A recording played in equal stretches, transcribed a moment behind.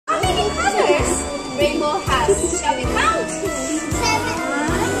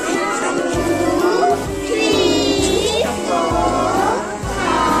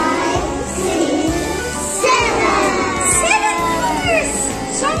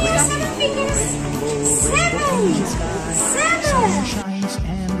Seven. Sun shines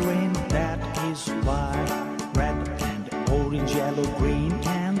and rain, that is why. Red and orange, yellow, green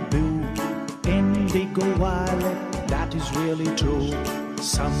and blue. Indigo, violet, that is really true.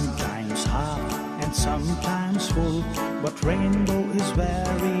 Sometimes half and sometimes full, but rainbow is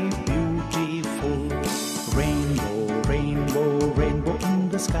very beautiful. Rainbow, rainbow, rainbow in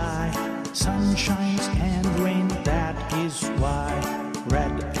the sky. Sun shines and rain, that is why.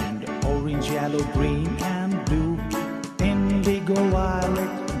 Red and orange, yellow, green and blue. Indigo,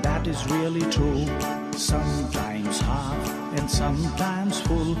 violet, that is really true. Sometimes half and sometimes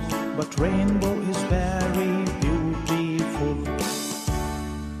full, but rainbow is very beautiful.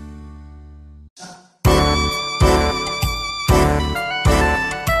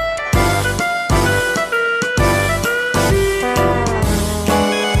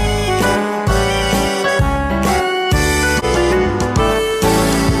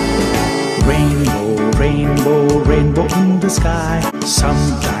 Rainbow, rainbow in the sky.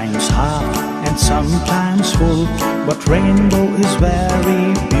 Sometimes half and sometimes full, but rainbow is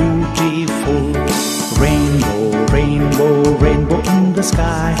very beautiful. Rainbow, rainbow, rainbow in the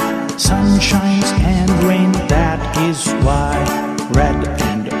sky. Sun shines and rain, that is why. Red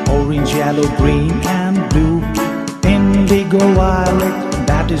and orange, yellow, green and blue. Indigo, violet,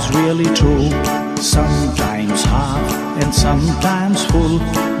 that is really true. Sometimes half and sometimes full,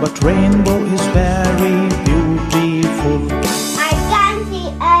 but rainbow is very beautiful. I can see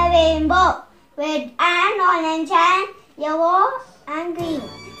a rainbow, red and orange and yellow and green,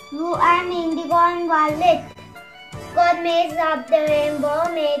 blue and indigo and violet. God made up the rainbow,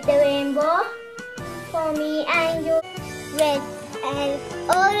 made the rainbow for me and you. Red and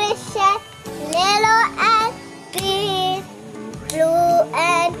orange and yellow and green, blue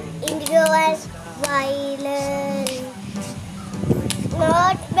and indigo and violet.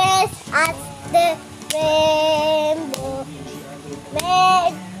 God made us the rainbow,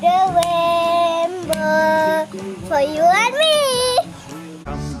 made the rainbow for you and me.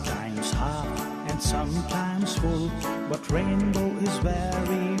 Sometimes half and sometimes full, but rainbow is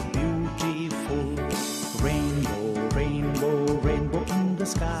very beautiful. Rainbow, rainbow, rainbow in the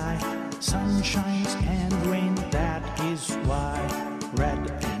sky. Sun shines and rain, that is why. Red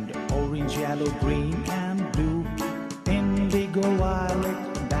and orange, yellow, green and blue. Indigo,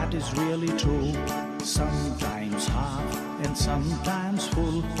 violet, that is really true. Sometimes half and sometimes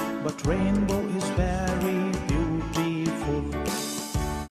full, but rainbow is very